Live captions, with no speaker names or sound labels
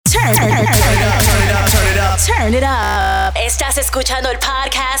Turn it up. Estás escuchando el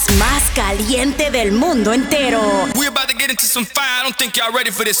podcast más caliente del mundo entero. We're about to get into some fire. I don't think y'all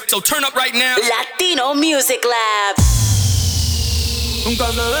ready for this, so turn up right now. Latino Music Lab. Nunca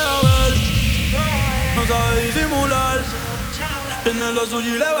se deja ver, no sabe disimular. Tiene lo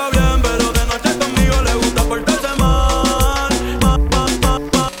suyo y le va bien, pero de noche conmigo le gusta portarse mal.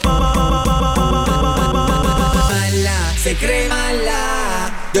 Mala, se cree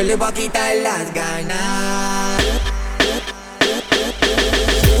mala, yo le voy a quitar las ganas.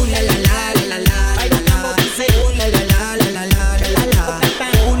 La la la la la la la la, la la la la la la la la, la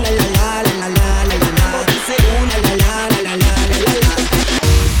la la la la la la la.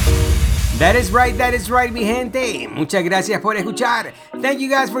 That is right, mi gente. Muchas gracias por escuchar. Thank you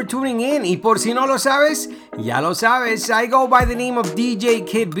guys for tuning in. Y por si no lo sabes, ya lo sabes. I go by the name of DJ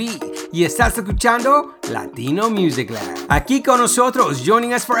Kid B. Y estás escuchando Latino Music Lab. Aquí con nosotros,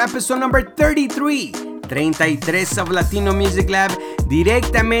 joining us for episode number 33 of Latino Music Lab,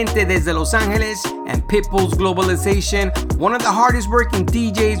 directamente desde Los Angeles and Pitbull's Globalization, one of the hardest working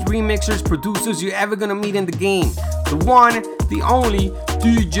DJs, remixers, producers you're ever gonna meet in the game. The one, the only,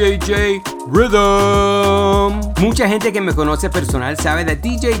 DJ J Rhythm. Mucha gente que me conoce personal sabe that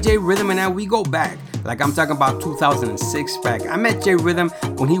DJ J Rhythm and I, we go back. Like I'm talking about 2006 back. I met J Rhythm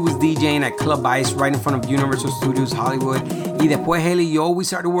when he was DJing at Club Ice right in front of Universal Studios Hollywood. Y después él y yo, we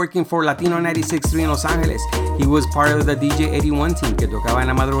started working for Latino 96.3 in Los Angeles. He was part of the DJ 81 team que tocaba en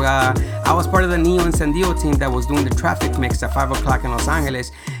la madrugada. I was part of the Neo Encendido team that was doing the traffic mix at 5 o'clock in Los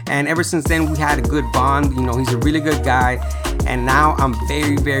Angeles. And ever since then, we had a good bond. You know, he's a really good guy. And now I'm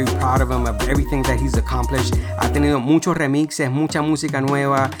very, very proud of him, of everything that he's accomplished. Ha tenido muchos remixes, mucha música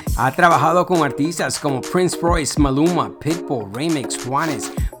nueva. Ha trabajado con artistas como Prince Royce, Maluma, Pitbull, Remix,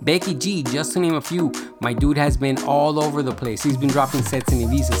 Juanes, Becky G, just to name a few. My dude has been all over the place. He's been dropping sets in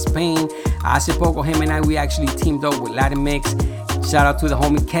Ibiza, Spain. Hace poco, him and I, we actually teamed up with Latin Mix. Shout out to the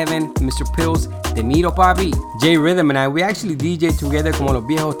homie Kevin, Mr. Pills, Demiro Papi. J Rhythm and I, we actually DJed together como los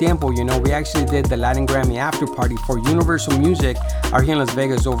viejos tiempos, you know. We actually did the Latin Grammy after party for Universal Music out here in Las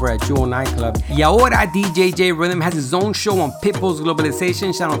Vegas over at Jewel Nightclub. Y ahora DJ J Rhythm has his own show on Pitbull's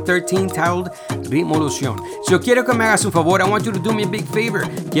Globalization Channel 13 titled Ritmolución. So quiero que me hagas un favor. I want you to do me a big favor.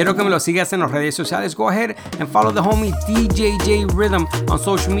 Quiero que me lo sigas en las redes sociales. Go ahead and follow the homie DJ J Rhythm on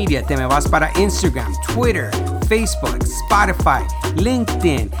social media. Te me vas para Instagram, Twitter, Facebook, Spotify,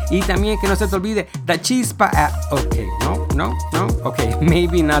 LinkedIn. Y también que no se te olvide The Chispa app. Okay, no. Okay,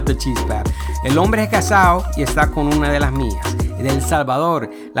 maybe not The Chispa app. El hombre es casado y está con una de las mías. De El Salvador,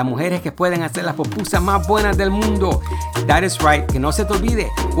 las mujeres que pueden hacer las pupusas más buenas del mundo. That is right, que no se te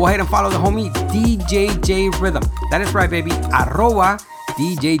olvide. Go ahead and follow the homie DJ J Rhythm. That is right, baby. @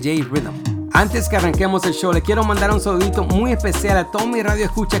 DJ J Rhythm. Antes que arranquemos el show, le quiero mandar un saludito muy especial a todos mis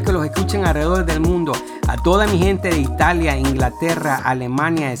radioescuchas que los escuchan alrededor del mundo. A toda mi gente de Italia, Inglaterra,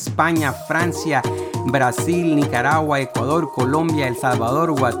 Alemania, España, Francia, Brasil, Nicaragua, Ecuador, Colombia, El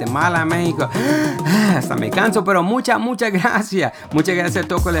Salvador, Guatemala, México. Hasta me canso, pero muchas gracias. Muchas gracias a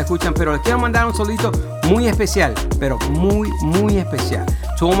todos que lo escuchan. Pero les quiero mandar un saludito muy especial, pero muy especial.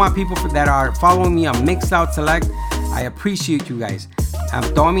 To all my people that are following me on Mixcloud Select, I appreciate you guys. A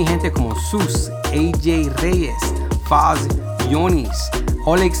toda mi gente como Sus, AJ Reyes, Faz Yonis,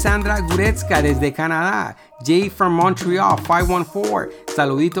 Alexandra Guretska desde Canadá, Jay from Montreal, 514,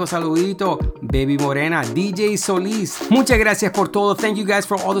 saludito, Baby Morena, DJ Solis. Muchas gracias por todo. Thank you guys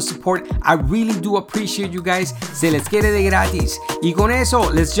for all the support. I really do appreciate you guys. Se les quiere de gratis. Y con eso,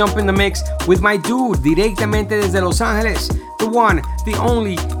 let's jump in the mix with my dude, directamente desde Los Ángeles, the one, the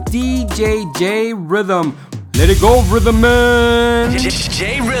only, DJ J Rhythm. Let it go, Rhythm Man.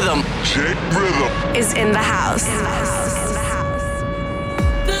 J Rhythm. J Rhythm is in the house.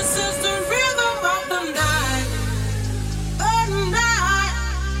 This is the rhythm of the night. Oh, night.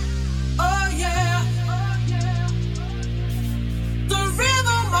 Oh, yeah. The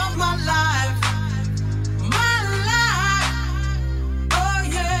rhythm of my life. My life. Oh,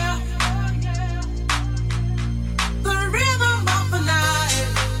 yeah. The rhythm of the night.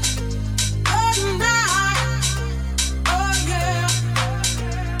 Oh, night. Oh, yeah.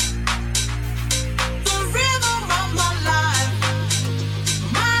 The rhythm of my life.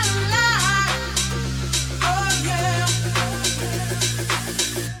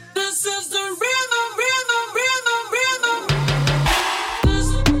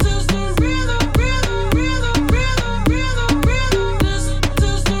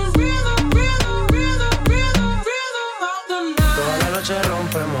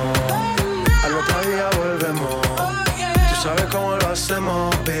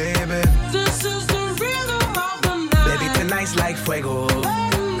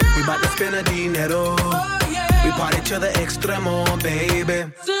 spend the dinero. We party to the extremo,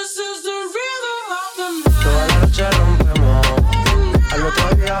 baby. This is the rhythm of the night. Toda la noche rompemos, al otro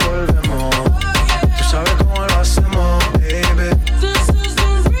día volvemos. Tú sabes cómo lo hacemos, baby. This is the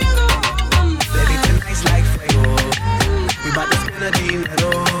rhythm of the night. Baby, tonight's like fuego. We bout to spend the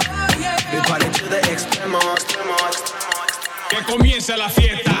dinero. We party to the extremo, extremo, extremo, extremo. Que comience la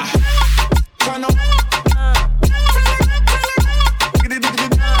fiesta. Turn up.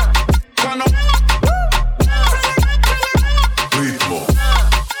 Turn up. Ritmo.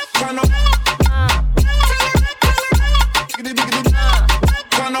 Turn up.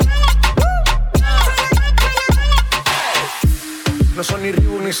 Turn up. No son ni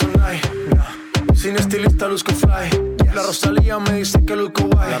Reebok ni Sonai, nah. Sin estilista luzco fly. La Rosalía me dice que luzco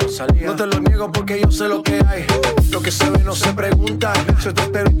guay. No te lo niego porque yo sé lo que hay. Lo que se ve no se pregunta. Yo te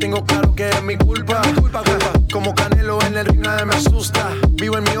espero y tengo claro que es mi culpa. Como Canelo en el ring nadie me asusta.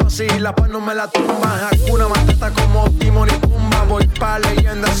 Vivo en mi oasis y la paz no me la tumba. Hakuna Matata como Timon y Pumba. Voy pa'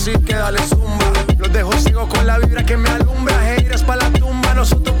 leyenda así que dale zumba. Los dejo ciego con la vibra que me alumbra. Haters pa' la tumba,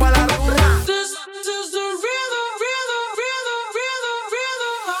 nosotros pa' la rumba. This is the rhythm, rhythm, rhythm, rhythm,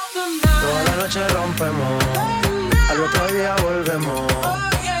 rhythm of the night. Toda la noche rompemos, al otro día volvemos.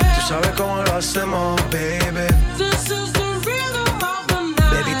 Tú sabes cómo lo hacemos, baby. This is the rhythm of the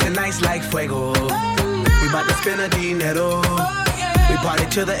night. Baby, tonight's like fuego. We bout to spend the dinero. We party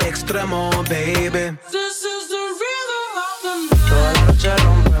to the extremo, baby. This is the rhythm of the night. Toda la noche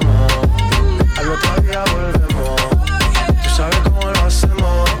rompemos, al otro día volvemos. Tú sabes cómo lo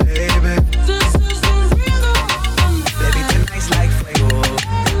hacemos, baby. This is the rhythm of the night. Baby, tonight's like fuego.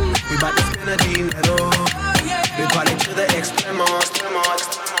 We bout to spend the dinero. We party to the extremo, extremo,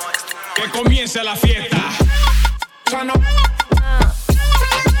 extremo, extremo. Que comience la fiesta. Turn up.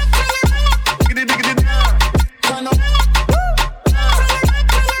 Turn up.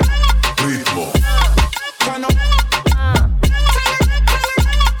 Ritmo. Turn up.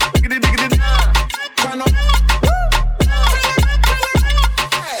 Turn up.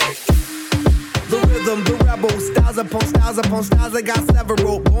 The rhythm, the rebel, styles upon styles upon styles, I got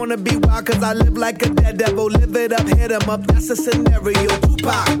several. Born to be wild cause I live like a dead devil. Live it up, hit 'em up, that's a scenario.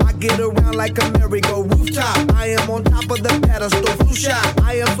 Tupac, I get around like a merry-go rooftop. I am on top of the pedestal, flu shot.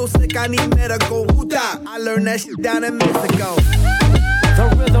 I am so sick, I need medical. Hoota, I learned that shit down in Mexico. The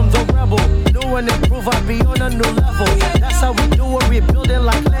rhythm, the rebel, new and improve, I be on a new level. That's how we do it, we building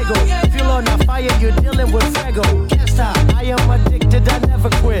like Lego. Feel on a fire, you're dealing with Fuego. Can't stop, I am addicted, I never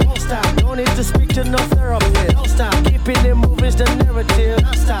quit. Don't stop, don't need to speak to no therapist. Don't stop, keeping it moving's the narrative.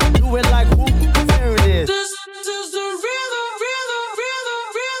 Don't stop, do it like whoop, there it is. This is the rhythm, rhythm, rhythm,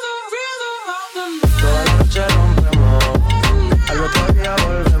 rhythm, rhythm of the night. Toda la noche rompemos, al otro día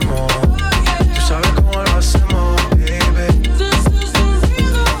volvemos. Tú sabes cómo lo hacemos, baby. This is the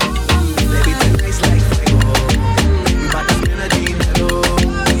rhythm of the night. Baby, tonight's like fuego. We bout to spend the dinero.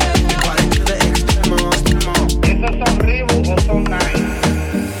 We party to the extremo, extremo. ¿Esos son Reebok o son Nike?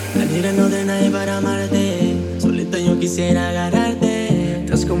 La negra no de nadie para amarte. Solita yo quisiera agarrarte.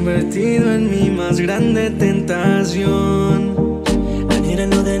 Te has convertido en mi más grande tentación. La negra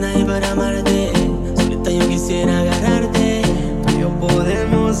no de nadie para amarte. Solita yo quisiera agarrarte. Tú y yo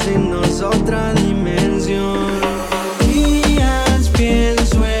podemos irnos a otra dimensión. Días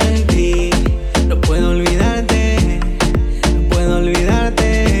pienso en ti. No puedo olvidarte. No puedo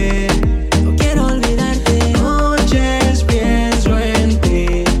olvidarte. No quiero olvidarte. Noches pienso en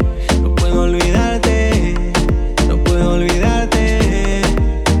ti. No puedo olvidarte. No puedo olvidarte.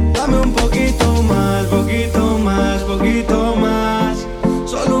 Dame un poquito más, poquito más, poquito más.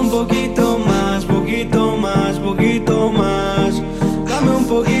 Solo un poquito más, poquito más, poquito más. Dame un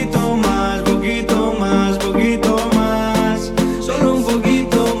poquito más, poquito más, poquito más. Solo un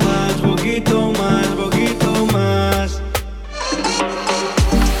poquito más, poquito más, poquito más.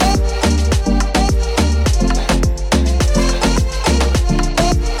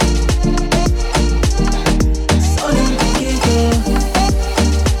 Solo un poquito.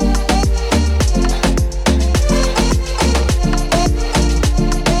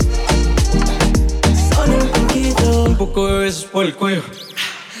 Solo un poquito. Un poco de besos por el cuello.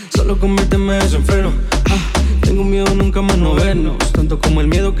 Solo conviérteme desenfreno. Tengo miedo nunca más no vernos. Tanto como el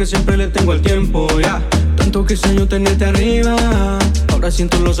miedo que siempre le tengo al tiempo. Tanto que sueño tenerte arriba. Ahora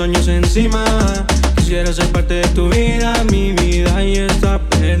siento los años encima. Quisiera ser parte de tu vida. Mi vida ya está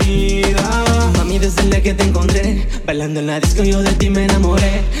perdida. Mami, desde el día que te encontré, bailando en la disco yo de ti me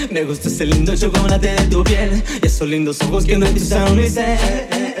enamoré. Me gusta ese lindo chocolate de tu piel y esos lindos ojos que no en ti sonrisen.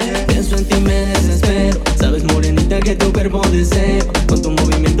 Pienso en ti me desespero. Sabes, morenita, que tu cuerpo deseo. Con tu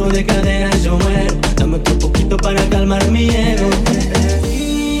movimiento de cadera yo muero. Dame otro poquito para calmar mi ego.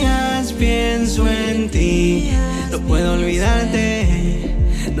 Días pienso en ti. No puedo olvidarte,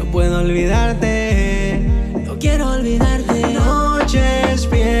 no puedo olvidarte. No quiero olvidarte. Noches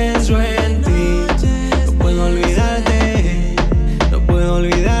pienso en ti. No puedo olvidarte, no puedo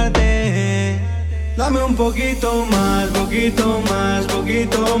olvidarte. Dame un poquito más, poquito más,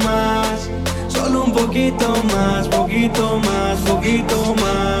 poquito más. Solo un poquito más, poquito más, poquito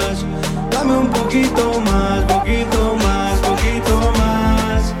más. Dame un poquito más, poquito más, poquito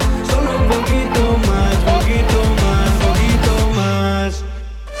más. Solo un poquito más, poquito más, poquito más.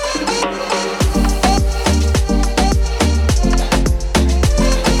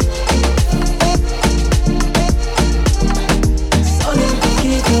 Solo un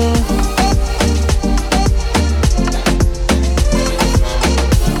poquito.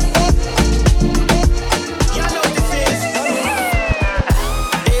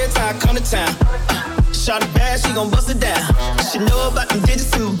 Shawty bad, she gon' bust it down. She know about them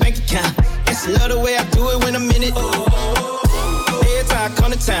digits in my bank account. And she love the way I do it when I'm in it. Every time I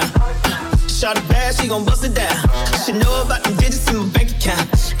come to town. Shawty bad, she gon' bust it down. She know about them digits in my bank account.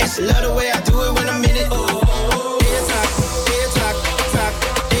 And she love the way I do it when I'm in it. Every time, every time, talk,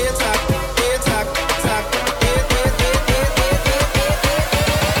 every time, every time, talk,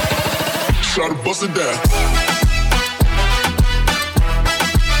 Shawty bust it down.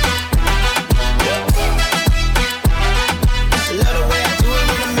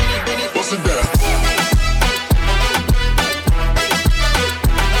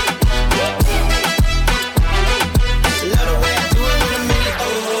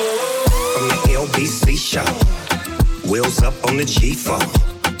 Wheels up on the G4.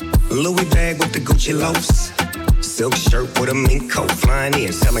 Louis bag with the Gucci loafs. Silk shirt with a mink coat. Flying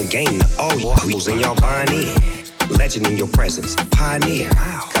in, selling game to all you hoes and y'all buying in. Legend in your presence, pioneer.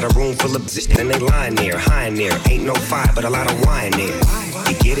 Got a room full of bitches and they lying there, high in there. Ain't no fire, but a lot of wine there.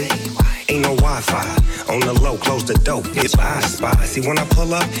 You get it? Ain't no Wi-Fi. On the low, close the door. It's my spot. See when I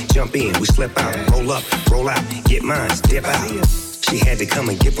pull up, jump in, we slip out, roll up, roll out, get mines, dip out. She had to come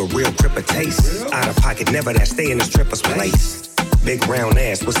and give a real crip a taste. Out of pocket, never that, stay in the stripper's place. Big round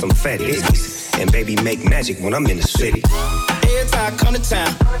ass with some fat titties. And baby make magic when I'm in the city. Every time I come to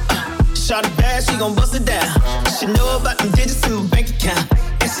town. Shawty bad, she gon' bust it down. She know about them digits in my bank account.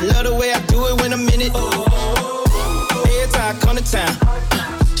 And she love the way I do it when I'm in it. Every time I come to town.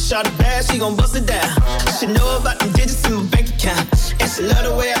 Shawty bad, she gon' bust it down. She know about them digits in my bank account. And she love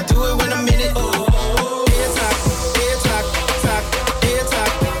the way I do it when I'm in it. Every time, every time, talk, every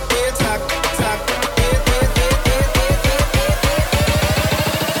time, every time, talk,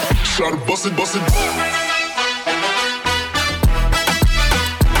 Shawty bust it, bust it.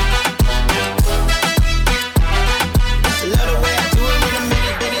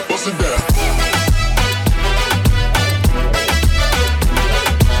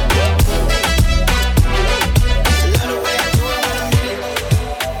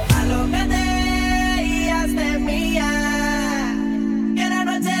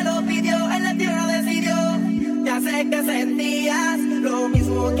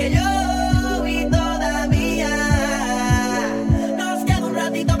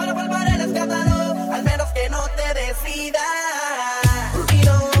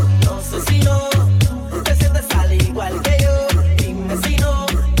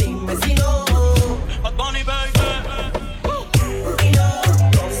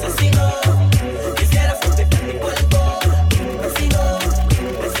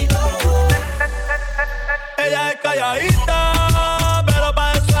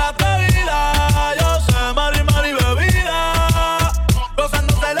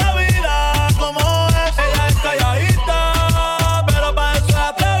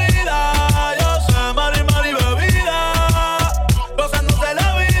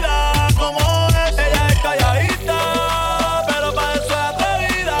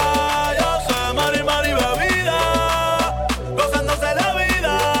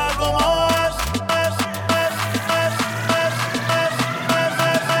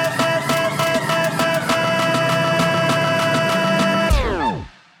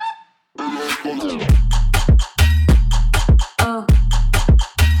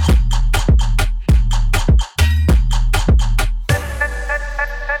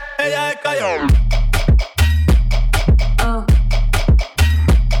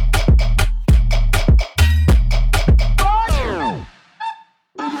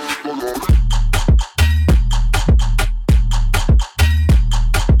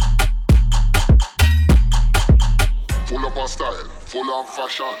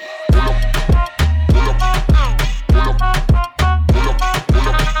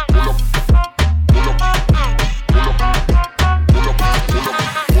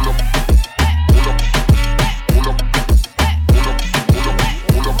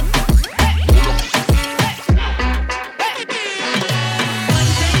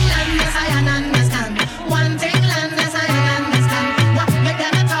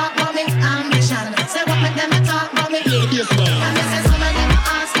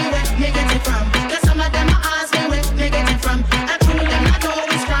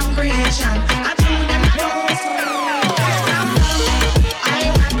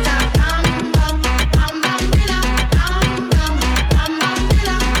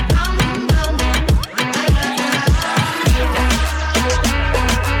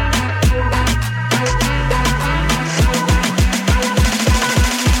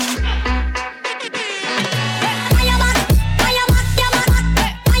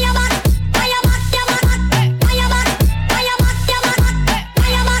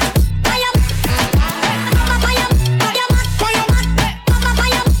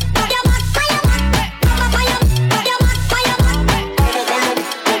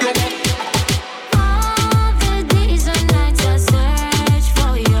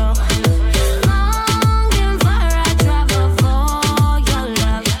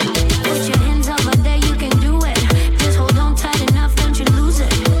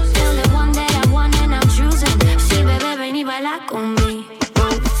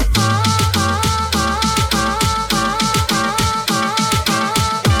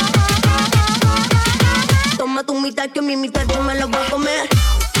 que mi mitad yo me lo voy a comer.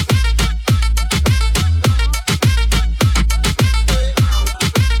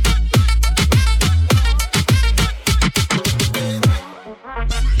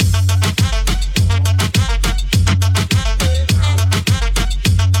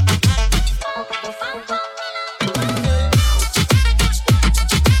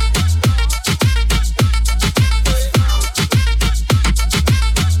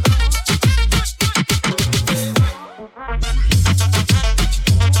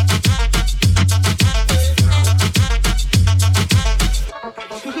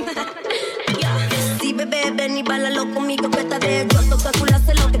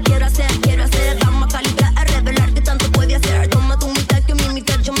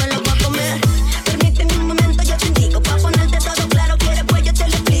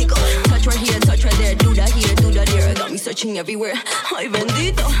 Everywhere. Ay,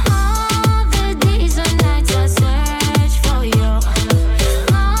 bendito. All the days and nights I search for you.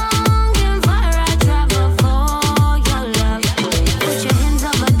 Longing for I travel for your love. Put your hands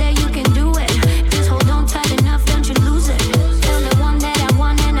up, but there you can do it. Just hold on tight enough, don't you lose it. You're the one that I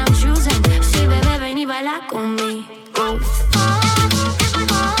want and I'm choosing. Sí, bebé, ven y baila conmigo.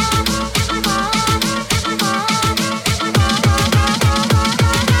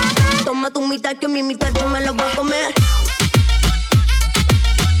 Toma tu mitad que mi mitad yo me lo voy a comer.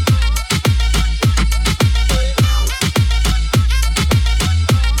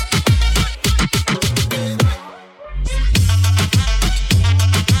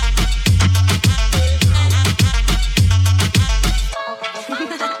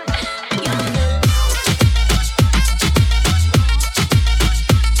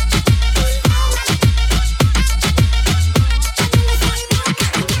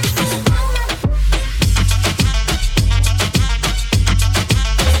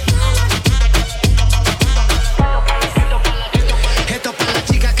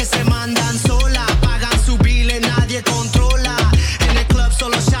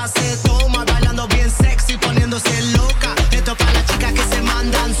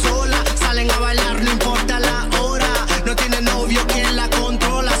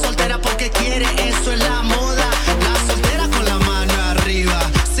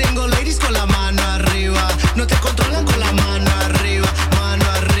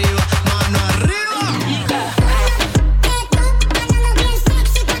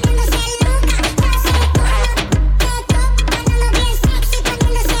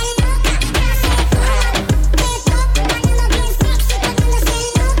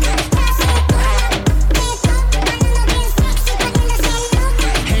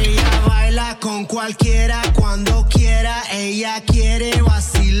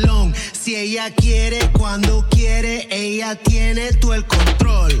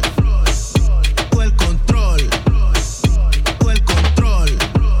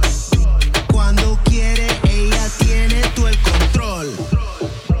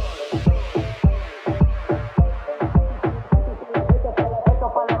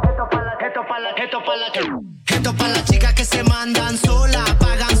 Esto pa' las chicas que se mandan sola,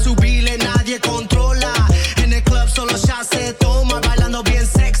 pagan su bile, nadie controla. En el club solo ya se toma, bailando bien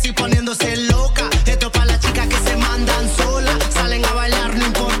sexy, poniéndose loca. Esto pa' las chicas que se mandan sola, salen a bailar, no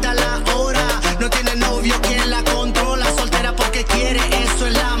importa la hora. No tiene novio, quien la controla, soltera porque quiere, eso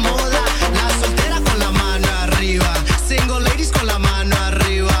es la moda. La soltera con la mano arriba, single ladies con la mano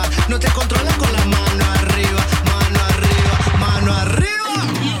arriba. No te controlan con la mano arriba, mano arriba, mano arriba.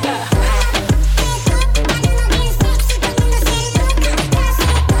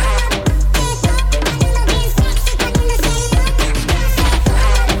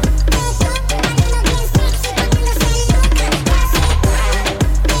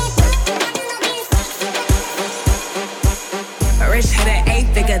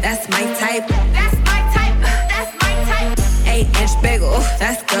 That's my type. That's my type. That's my type. 8-inch bagel,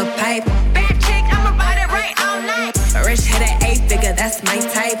 that's the pipe. Bad chick, I'ma ride it right all night. A rich head at 8-figure, that's my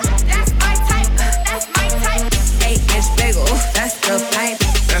type. That's my type. That's my type. 8-inch bagel, that's the pipe.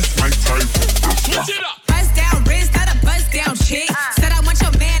 That's my type. Switch it up. Bust down wrist, not a bust down chick. Said I want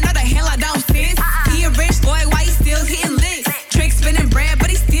your man, no the hell I don't sis. He a rich boy, why he still hitting licks? Trick spinning bread, but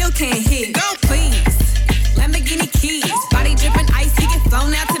he still can't hit. Go please. Lamborghini keys, body dripping ice, he get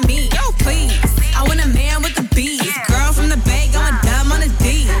flown out to me. Yo, please, I want a man with the bees. Girl from the bay, going dumb on the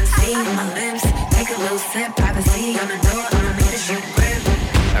D. See my lips, take a little sip, privacy on the door, I'ma make the shit grip.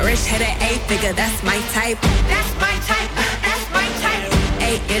 A rich head at 8-figure, that's my type. That's my type, that's my type.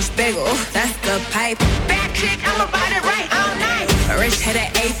 8-inch bagel, that's the pipe. Bad chick, I'ma ride it right all night. A rich head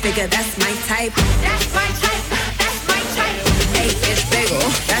at 8-figure, that's my type. That's my type, that's my type. 8-inch bagel,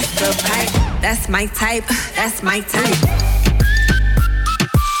 that's the pipe. That's my type. That's my type.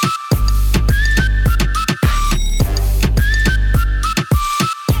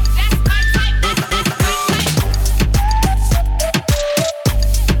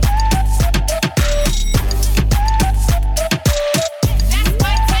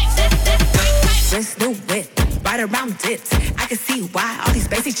 Around dips. I can see why all these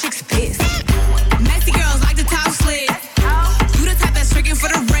basic chicks pissed. Messy girls like the top slit. You the type that's tricking for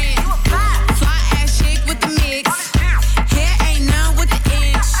the rent. Fly ass chick with the mix. Hair ain't none with the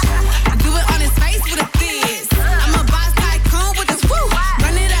inch. I do it on his face with a fizz. I'm a boss tycoon with this woo.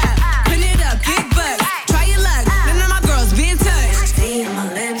 Run it up, big bucks. Try your luck, none of my girls be in touch. See on my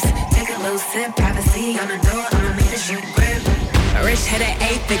lips, take a little sip. Privacy on the door, I'ma need a short grip. A rich head at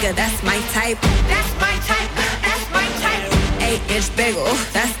 8-figure, that's my type. That's my type. 8-inch bagel,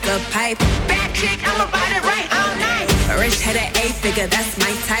 that's the pipe. Bad chick, I'ma ride it right all night. A rich head at 8-figure, that's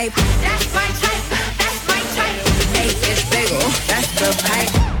my type. That's my type, that's my type. 8-inch bagel, that's the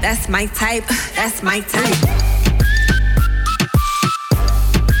pipe. That's my type, that's my type.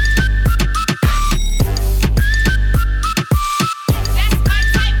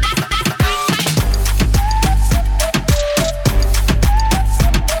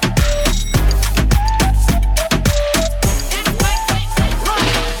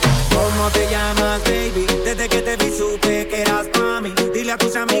 A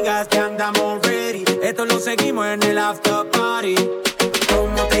tus amigas que andamos ready. Esto lo seguimos en el after party.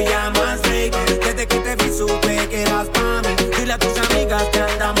 ¿Cómo te llamas, baby? Desde que te vi supe que eras pa' mí. Dile a tus amigas que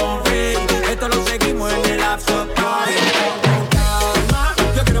andamos ready. Esto lo seguimos en el after party. Con calma,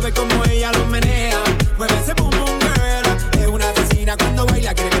 yo quiero ver cómo ella lo menea. Mueve ese pum pum girl. Es una asesina cuando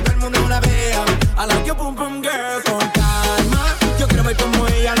baila, quiere que todo el mundo la vea. I like your pum pum girl. Con calma, yo quiero ver cómo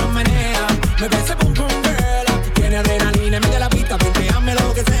ella lo menea. Mueve ese pum pum girl. Tiene adrenalina en medio de la pista, hazme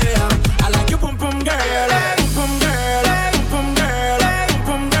lo que sea. I like you, pum pum girl, pum pum girl, pum pum girl,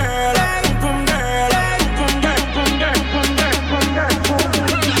 pum pum girl, pum pum girl, pum girl, pum girl, pum girl, pum girl,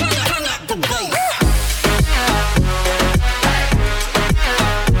 pum girl.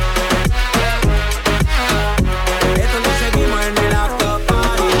 Esto lo seguimos en el after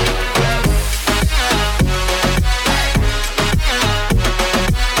party.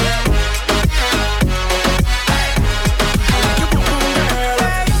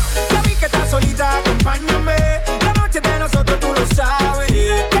 Acompáñame, la noche de nosotros tú lo sabes.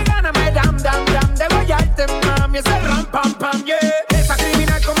 Que gana me dam, dam, dam. De guayarte, mami, ese ram, pam, pam, yeah. Esa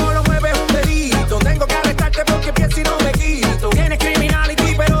criminal como lo mueve es un delito. Tengo que arrestarte porque pienso y no me quito. Tienes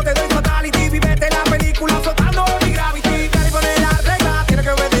criminality, pero te doy fatality. Vivete la película soltando mi gravity. Cari pone la regla, tiene que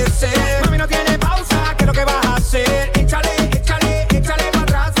obedecer. Mami, no tiene pausa, ¿qué es lo que vas a hacer? Échale, échale, échale para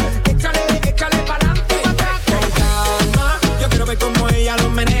atrás. Échale, échale para adelante. Con calma, yo quiero ver cómo ella lo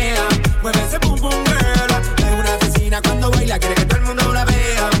menea. Mueve ese pum pum girl. Es una asesina cuando baila, quiere que todo el mundo la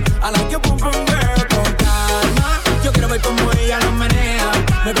vea. I like your pum pum girl. Con calma, yo quiero ver cómo ella lo menea.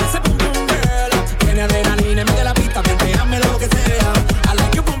 Mueve ese pum pum girl. Tiene adrenalina en medio de la pista, vente, hazme lo que sea. I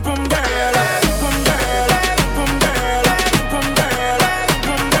like your pum pum girl. Pum girl, pum girl, pum girl,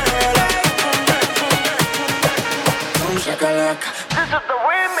 pum girl, pum shakalaka. This is the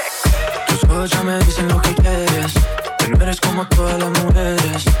remix. Tus ojos ya me dicen lo que quieres. Que no eres como todas las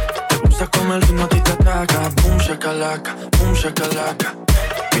mujeres. Como el ritmo a ti te ataca. Boom shakalaka, boom shakalaka.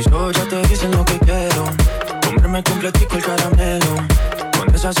 Mis ojos ya te dicen lo que quiero. Comerme completico el caramelo.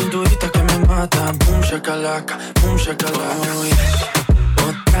 Con esa cinturita que me mata. Boom shakalaka, boom shakalaka. Oh, yes.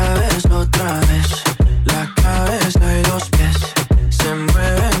 Otra vez. La cabeza y los pies se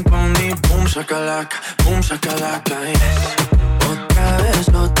mueven con mi boom shakalaka, yes.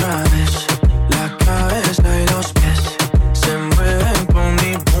 Otra vez. La cabeza y los pies se mueven con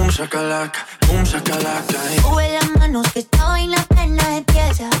mi boom shakalaka, yeah. Sube las manos que esta vaina apenas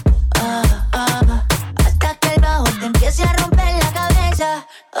empieza. Hasta que el bajo te empiece a romper la cabeza.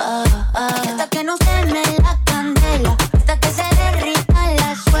 Hasta que no queme la candela. Hasta que se derrita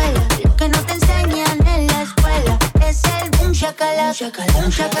la suela. Lo que no te enseñan en la escuela es el boom shakalaka, boom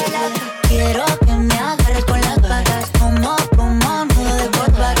shakalaka. Quiero que me agarres con las patas. Como nudo de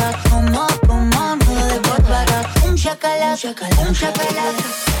Volkswagen. Como nudo de Volkswagen. Boom shakalaka, boom shakalaka.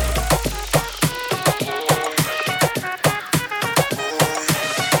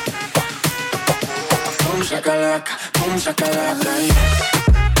 Boom shakalaka, yes.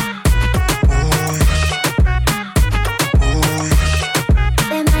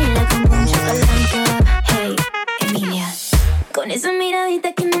 Te baila con boom shakalaka. Hey, Emilia. Con esa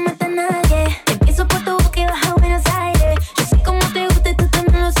miradita que no mata a nadie. Empiezo por tu boca y baja a Buenos Aires. Yo sé cómo te gusta y tú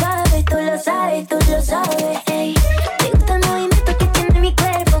también lo sabes. Tú lo sabes, tú lo sabes. Hey, te gusta el movimiento que tiene mi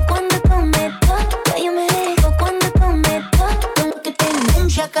cuerpo cuando tú me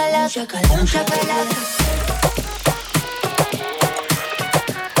shakalaka, boom shakalaka.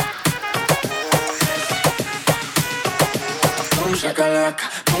 Boom shakalaka,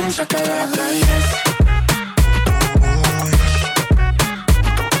 boom shakalaka, yes.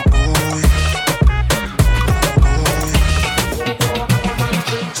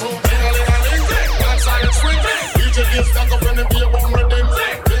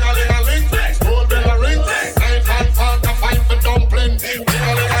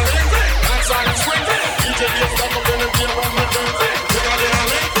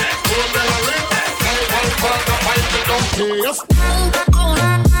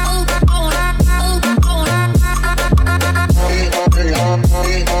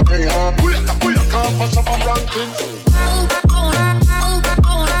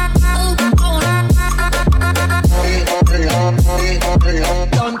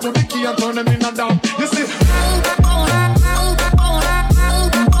 Down to the key and turn them in and down. You see?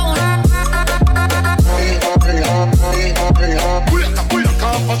 Pull your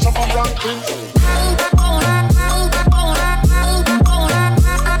car for some rankings.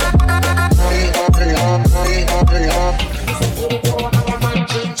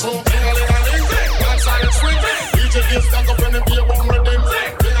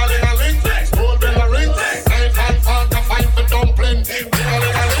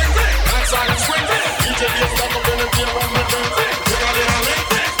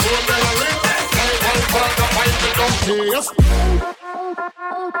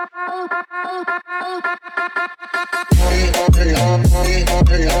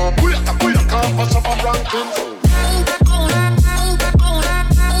 Pull your car for some rankings.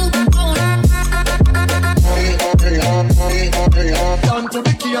 Down to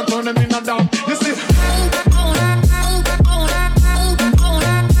the key and turn them in and down. You see?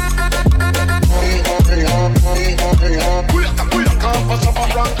 Pull your car for some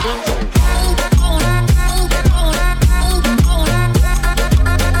rankings.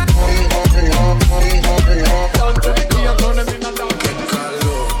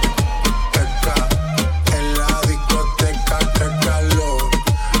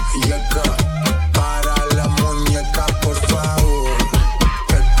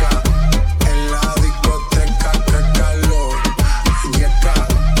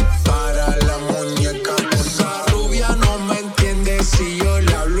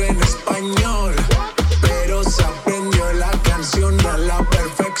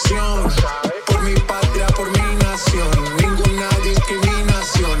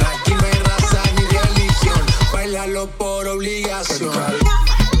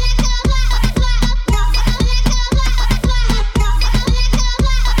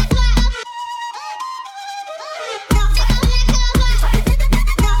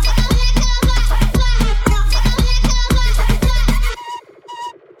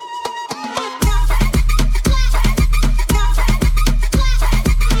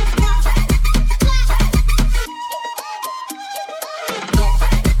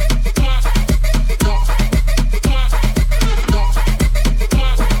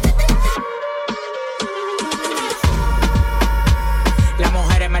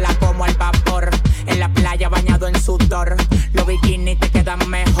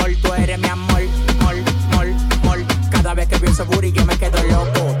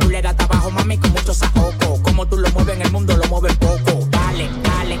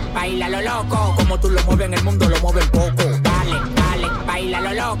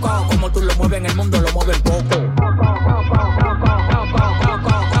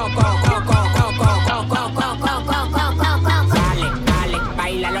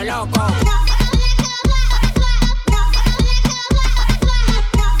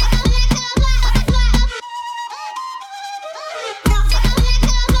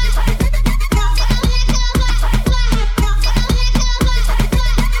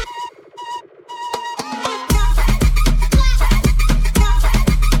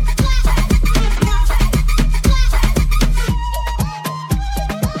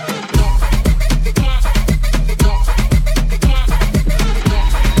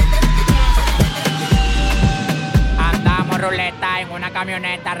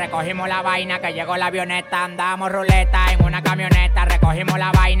 Recogimos la vaina que llegó la avioneta. Andamos ruleta en una camioneta. Recogimos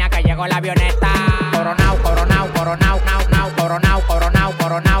la vaina que llegó la avioneta. Coronao, coronao, coronao, nao, nao, coronao, coronao,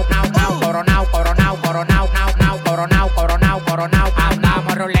 coronao, nao, nao, coronao, coronao, coronao, nao, nao, coronao, coronao, coronao.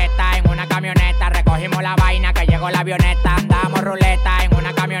 Andamos ruleta en una camioneta. Recogimos la vaina que llegó la avioneta. Andamos ruleta en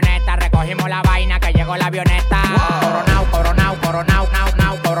una camioneta. Recogimos la vaina que llegó la avioneta. Coronao, coronao, coronao, nao,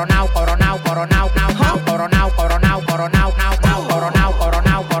 nao, coronao, coronao, coronao, nao, nao, coronao, coronao, coronao, nao, nao, coronao,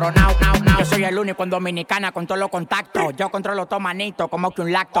 coronao, coronao, nao, nao. Yo soy soy el único en Dominicana con todos los contactos. Yo controlo todo manito, como que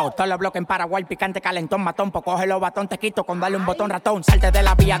un lacto. Todos los bloques en Paraguay, picante, calentón, matón. Pues coge los batón, te quito con darle un botón ratón. Salte de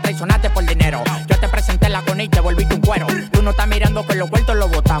la vía, traicionaste por dinero. Yo te presenté la con y te volviste un cuero. Tú no estás mirando que los vueltos los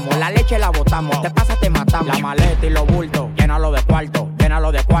botamos. La leche la botamos, te pasa, te matamos. La maleta y los bultos, llénalo de cuarto,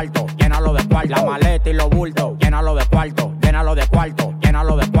 llénalo de cuarto, llénalo de cuarto. La maleta y los bultos, llénalo de cuarto, llénalo de cuarto,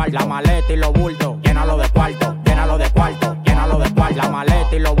 llénalo de cuarto. La maleta y los bultos, llénalo de cuarto, llénalo de cuarto, llénalo de cuarto. La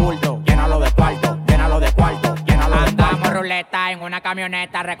maleta y los bultos, llénalo de cuarto, llénalo de cuarto, llénalo de cuarto. Andamos ruleta en una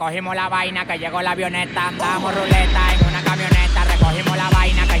camioneta, recogimos la vaina que llegó la avioneta. Andamos ruleta en una camioneta, recogimos la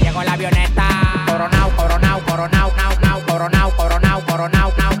vaina que llegó la avioneta. Coronao, coronao, coronao, nao, nao, coronao, coronao,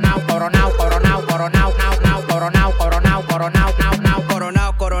 coronao, nao, nao, coronao, coronao, coronao, nao, nao, coronao, coronao, coronao, nao, nao.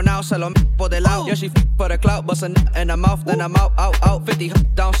 Coronao, coronao, se lo por del lado. Yeah, she for the clout, bust a nut in her mouth, then I'm out, out, out. 50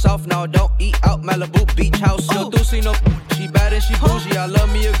 down south, no, don't eat out. Malibu beach house, no doozy, no. She bad and she bougie, I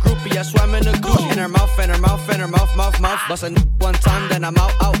love me a groupie. I swam in a Gucci in her mouth, in her mouth, in her mouth, mouth, mouth. Bust a nut one time, then I'm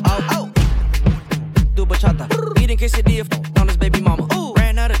out, out, out, out. Do bachata, eating quesadilla on his baby mama.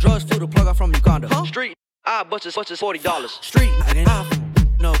 Ran out of drugs, flew the plug out from Uganda. Street, I butchers $40. Street,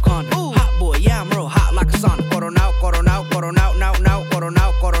 no condom. Hot boy, yeah, I'm real hot like a sauna. Coronao, coronao, coronao, now, now,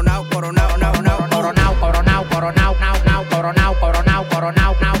 coronao, coronao, coronao, now, now. Coronao, coronao, coronao, now, now, coronao, coronao,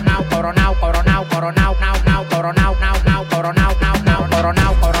 coronao, now, now, coronao, coronao, coronao, now, now, coronao, now, now, coronao, now, now,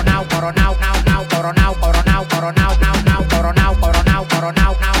 coronao, coronao, coronao, now, now, coronao, coronao, coronao, now, now, coronao, coronao,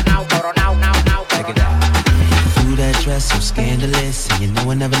 coronao, now, now, coronao, now, now. Check it out. Ooh, that dress so scandalous, and you know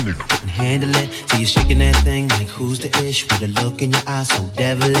I never couldn't handle it. So you're shaking that thing like who's the ish? With a look in your eyes so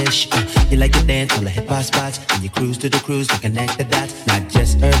devilish. You like to dance on the hip hop spots, and you cruise to the cruise to connect the dots. Not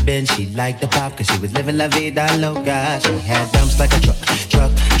just urban, she liked the pop, cause she was living la vida loca. She had dumps like a truck.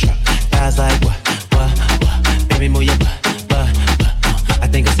 Guys like what? Baby, move your butt. I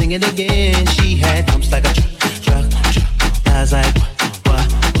think I'll sing it again. She had dumps like a truck. Guys like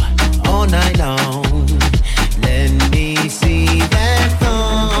what? All night long. Let me see that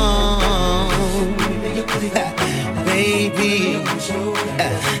thong, baby.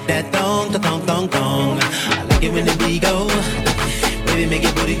 That thong. I like it when the beat go. Baby, make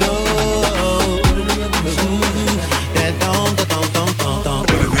it booty go. That thong. That thong.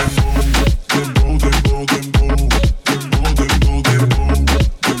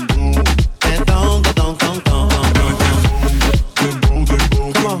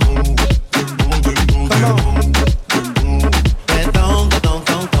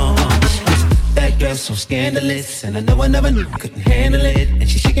 So scandalous, and I know I never knew I couldn't handle it. And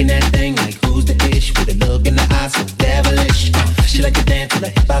she's shaking that thing like who's the ish? With a look in the eyes so devilish. She like to dance on the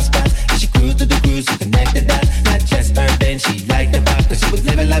hip hop spot, and she cruised to the cruise to connect the dots. Not just urban, she liked the pop, cause she was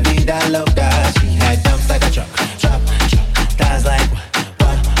living la vida loca. She had dumps like a truck. Thighs like what?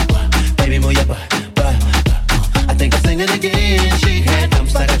 Baby, move your butt. I think I'll sing it again. She had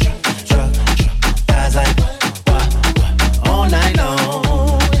dumps like a truck. Thighs like what? All night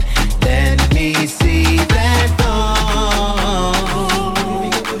long. Let me see that thong,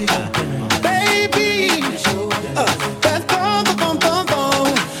 baby. That thong.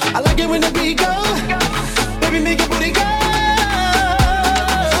 I like it when the beat go. Baby, make your booty go.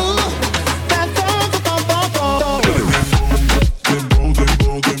 That thong.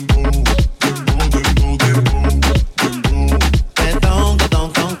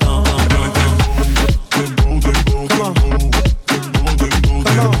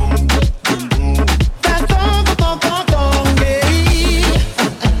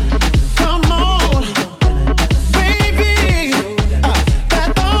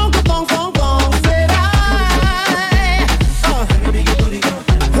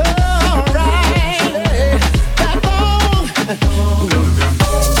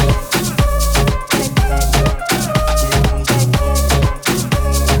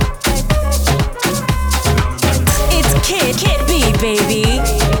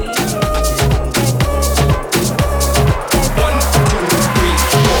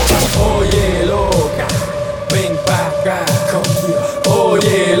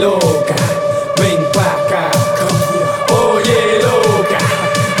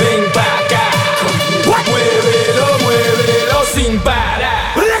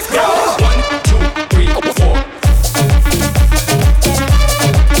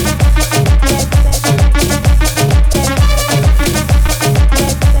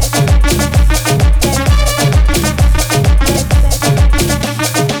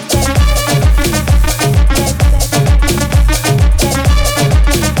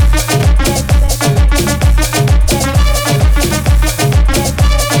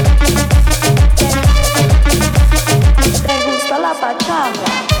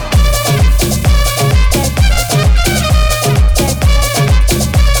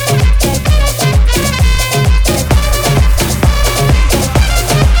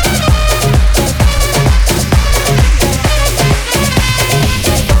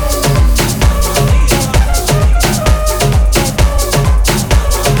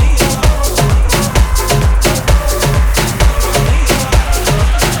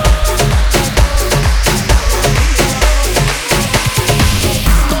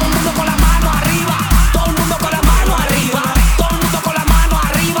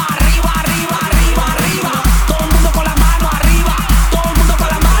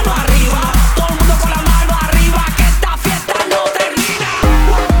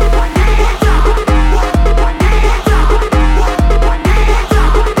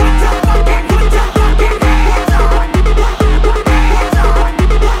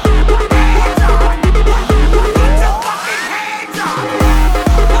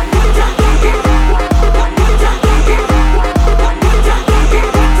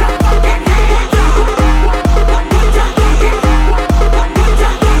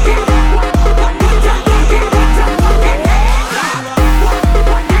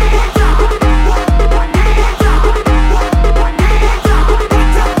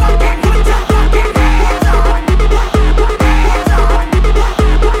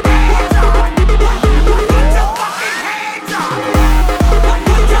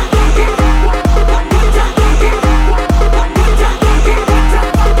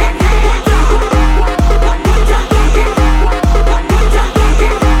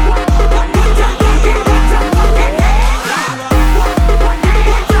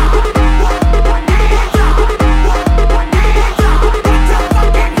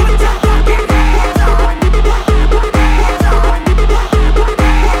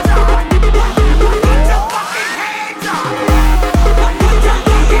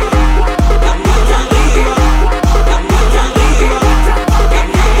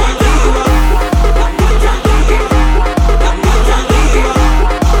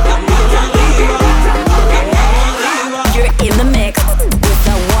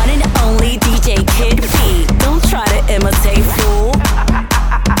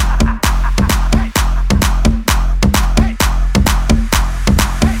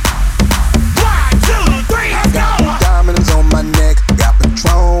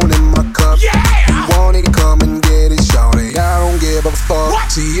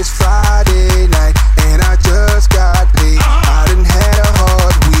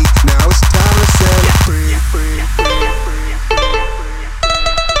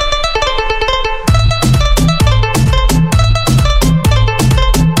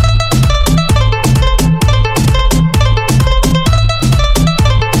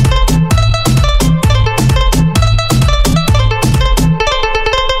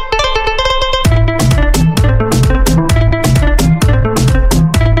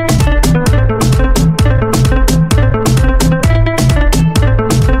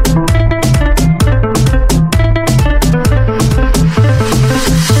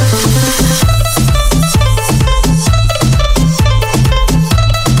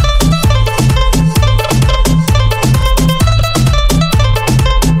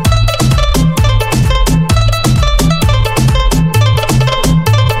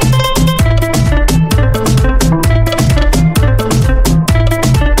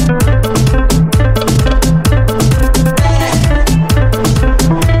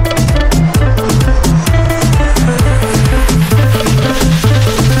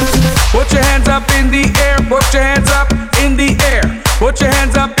 in the air, put your hands up in the air. Put your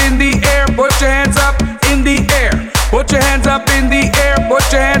hands up in the air, put your hands up in the air. Put your hands up in the air, put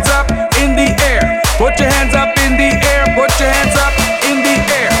your hands up in the air. Put your hands up in the air, put your hands up in the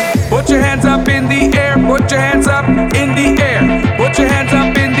air. Put your hands up in the air, put your hands up in the air. Put your hands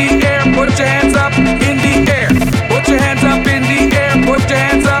up in the air, put your hands up in the air. Put your hands up in the air, put your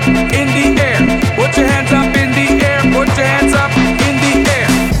hands up in the air. Put your hands up in the air, put your hands up in the air.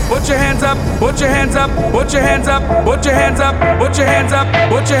 Put your hands up, put your hands up, put your hands up, put your hands up, put your hands up,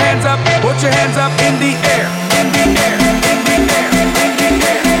 put your hands up, put your hands up in the air, in the air, in the air, in the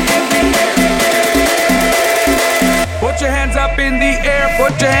air, in the air. Put your hands up in the air,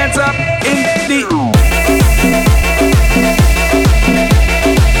 put your hands up in the air.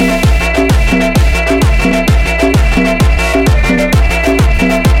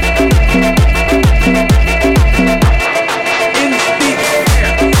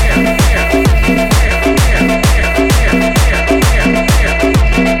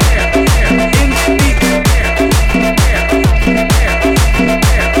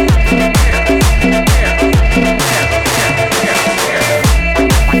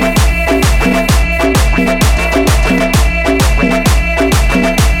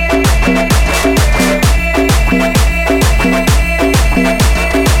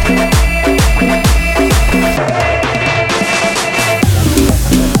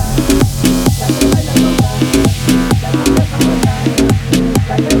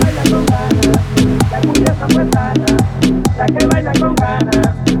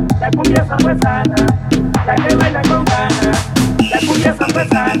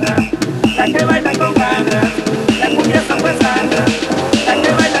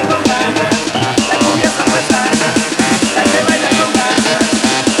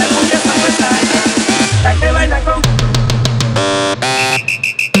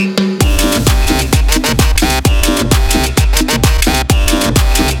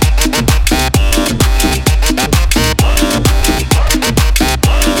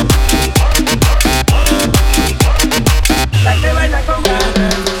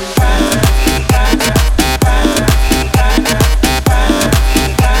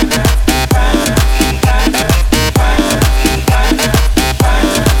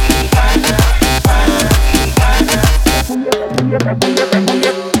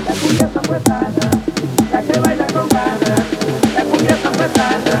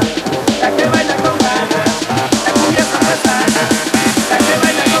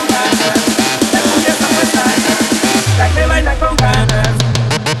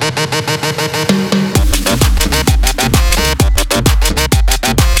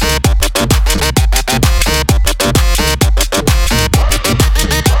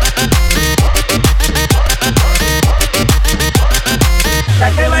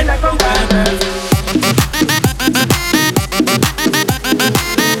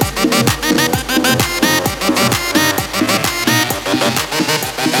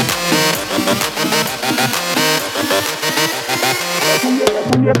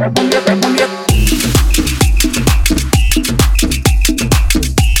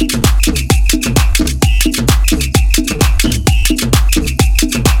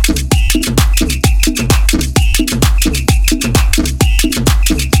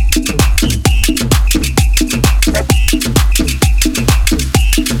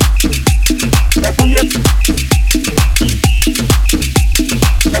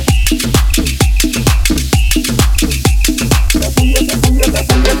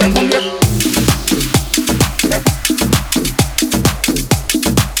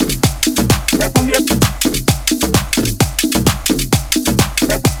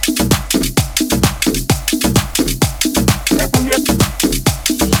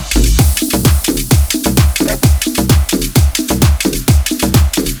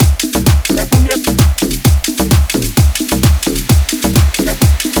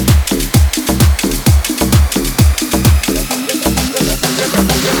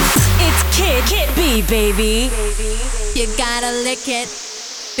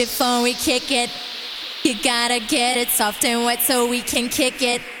 Before we kick it, you gotta get it soft and wet so we can kick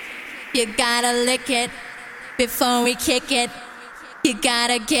it. You gotta lick it before we kick it. You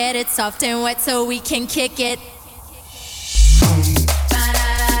gotta get it soft and wet so we can kick it.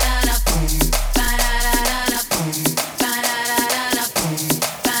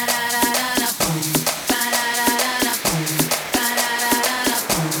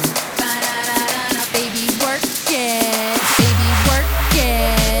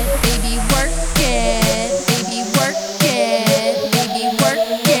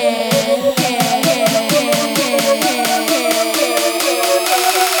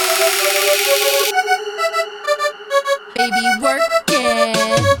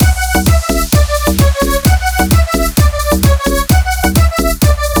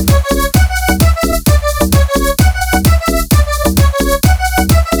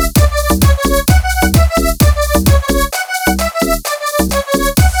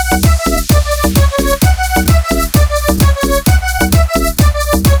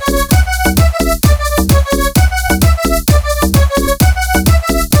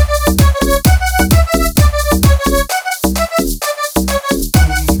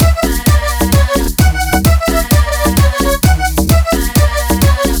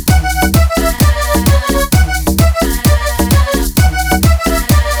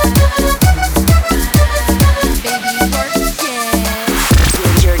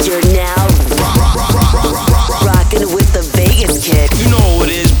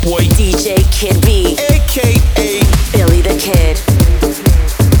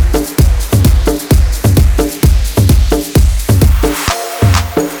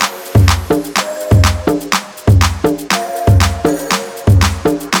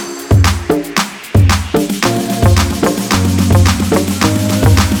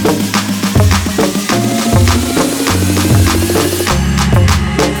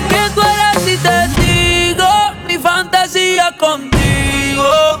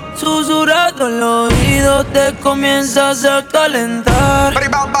 te comienzas a calentar.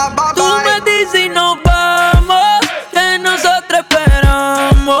 Tú me dices y nos vamos, que nosotros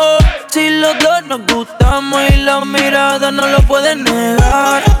esperamos. Si los dos nos gustamos y la mirada no lo pueden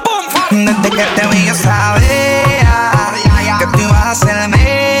negar. Desde que te vi yo sabía que tú ibas a ser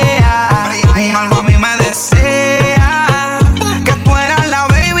mía. Algo a mí me desea que tú eras la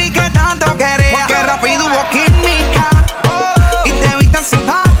baby que tanto quería. Porque rápido hubo química y te vi tan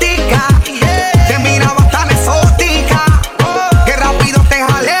simpática. Te miraba tan exótica que rápido te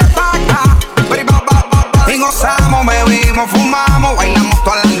jalé pa' acá. Y gozamos, bebimos, fumamos, bailamos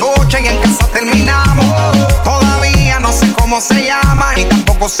toda la noche y en casa terminamos. Todavía no sé cómo se llama y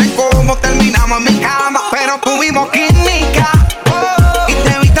tampoco sé cómo terminamos en mi cama, pero tuvimos química y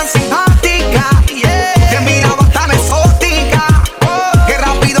te vi tan simpática. Te miraba tan exótica que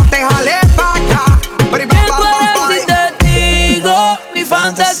rápido te jalé pa' acá. ¿Qué puedo si te digo mi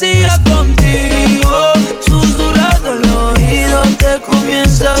fantasía contigo? Susurrado al oído te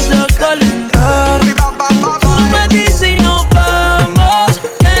comienzas a calentar. Tú me dices y nos vamos,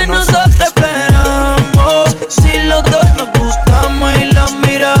 que nosotros esperamos. Si los dos nos gustamos y la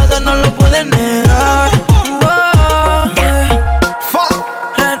mirada no lo pueden negar.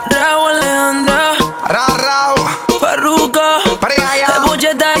 Raúl Alejandra, Farruko,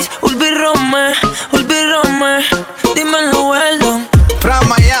 Buche Dice, Ulvi Rome, dímelo Weldon, from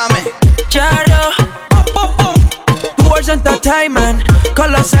Miami, Charo, Words Entertainment,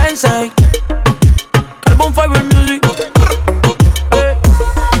 Color Sensei, Carbon Fiber Music.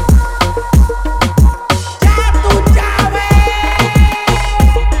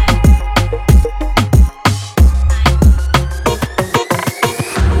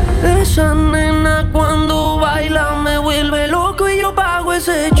 Esa nena cuando baila me vuelve loco y yo pago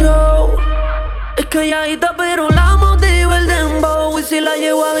ese show. Es que ella está pero la motiva el dembow y si la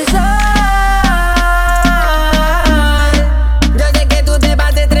llevo a besar. Yo sé que tú te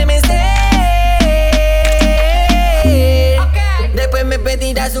vas a estremecer. Después me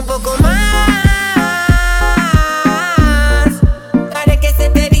pedirás un poco más. Para que se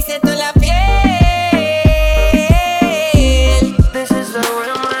te erice toda la piel. This is a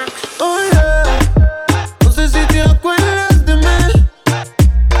remix. Oh yeah, no sé si te acuerdas de mí.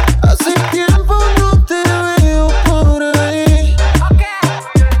 Hace tiempo no te veo por ahí.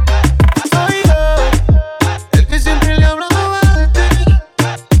 Soy yo, el que siempre le hablaba de ti.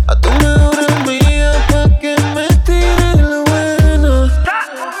 A tu mejor amiga pa' que me tire la buena.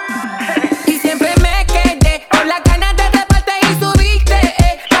 Y siempre me quedé con las ganas de darte y subiste.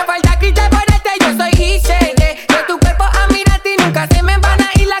 La falta que te ponerte yo soy Guille. De tu cuerpo a mirarte y nunca se me van a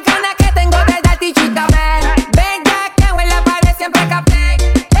ir las ganas que tengo de darte y chita. Venga que en la pared siempre capté.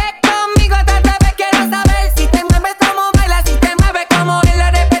 Conmigo otra vez quiero saber si te mueves como bailas, si te mueves como él,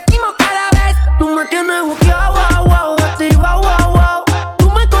 lo repetimos cada vez. Tú me tienes buqueado, wow, wow, activado, wow, wow. Tú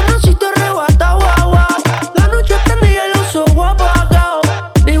me conociste arrebatado, wow, wow. La noche tenía los ojos apagados.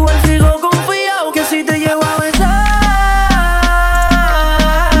 Igual sigo confiado que si te llevo a besar.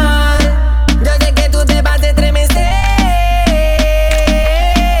 Yo sé que tú te vas a estremecer.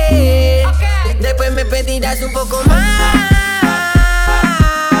 Después me pedirás un poco más.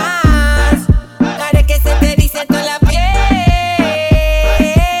 Para que se te erice toda la piel.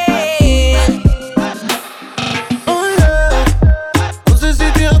 Oh yeah, no sé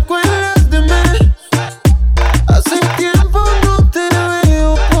si te acuerdas de mí. Hace tiempo no te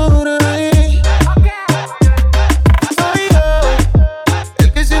veo por ahí. Soy yo, el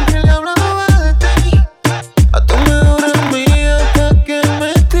que siempre le hablaba de ti. A tu mejor amiga pa' que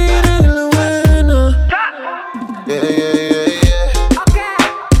me tire la buena. Yeah, yeah, yeah, yeah.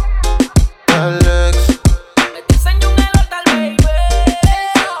 Alex,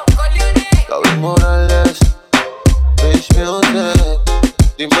 David Morales, Rich Music,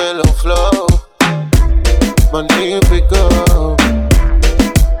 dímelo Flow, magnífico.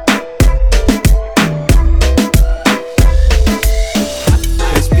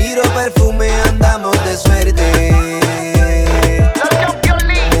 Respiro perfume, andamos de suerte.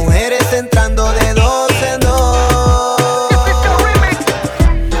 Mujeres entrando de dos en dos.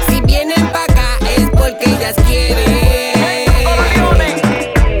 Si vienen pa' acá es porque ellas quieren.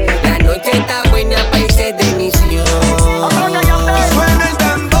 La noche está buena pa' irse de misión. y suena el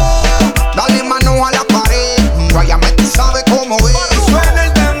tambor, dale mano a la pared. Guayame, tú sabes cómo es. Y suena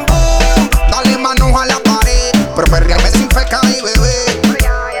el tambor, dale mano a la pared. Pero perrearme sin feca y bebé.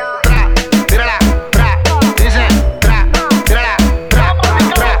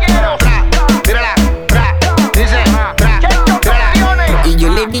 Y yo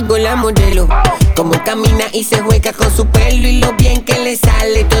le digo la modelo, como camina y se juega con su pelo y lo bien que le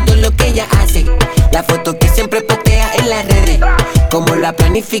sale todo lo que ella hace. La la foto que siempre postea en las redes. Como la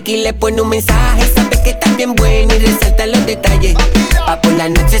planifica y le pone un mensaje. Sabe que está bien buena y resalta los detalles. Pa' por la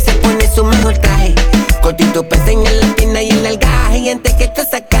noche se pone su mejor traje. Cortito pa' enseñar la pierna y el algaje. Y antes que esto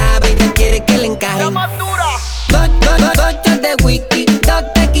se acabe, ella quiere que le encaje. Dos shots de whisky, 2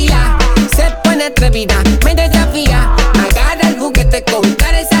 tequila. Se pone atrevida, me desafía. Agarra el juguete con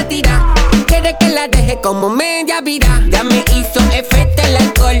cara de sátira. Quiere que la deje como media vida. Ya me hizo efecto el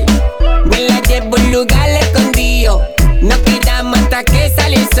alcohol. Me la llevo a un lugar escondido. Nos quedamos hasta que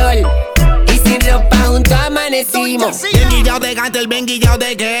sale el sol. Y sin ropa juntos amanecimos. Bien guillao de gato, el bien guillao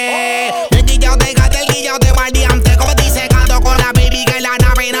de qué. Bien guillao de gato, el guillao de guardiante. Como dice gato con la baby que la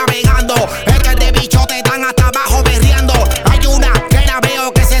nave navegando. Es que de bichote están hasta abajo berreando. Hay una que la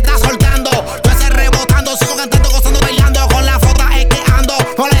veo que se está soltando. Yo ese rebotando, sigo cantando, gozando, bailando. Con la foto es que ando,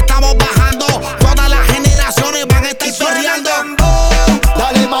 no le estamos bajando. Todas las generaciones van a estar sorriando.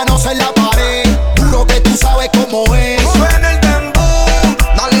 Dale manos en la pared, duro que tú sabes cómo es. Suena el dembow,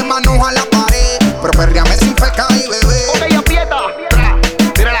 dale manos a la pared, pero perreame sin feca y bebé. Ok, aprieta. Tra,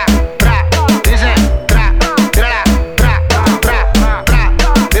 tírala, tra, dice, tra, tírala, tra, tra, tra,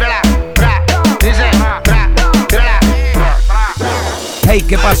 tírala, tra, dice, tra, tírala. Hey,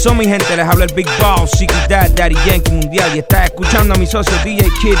 ¿qué pasó mi gente? Les habla el Big Boss, Ziggy Dad, Daddy Yankee Mundial. Y estás escuchando a mi socio DJ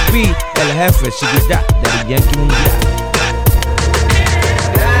Kid B, el jefe, Ziggy Dad, Daddy Yankee Mundial.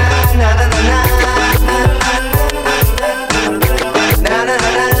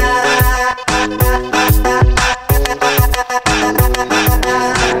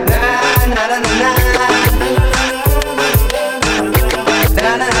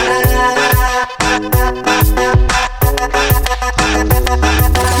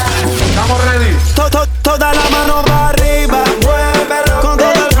 Estamos ready. Toda la mano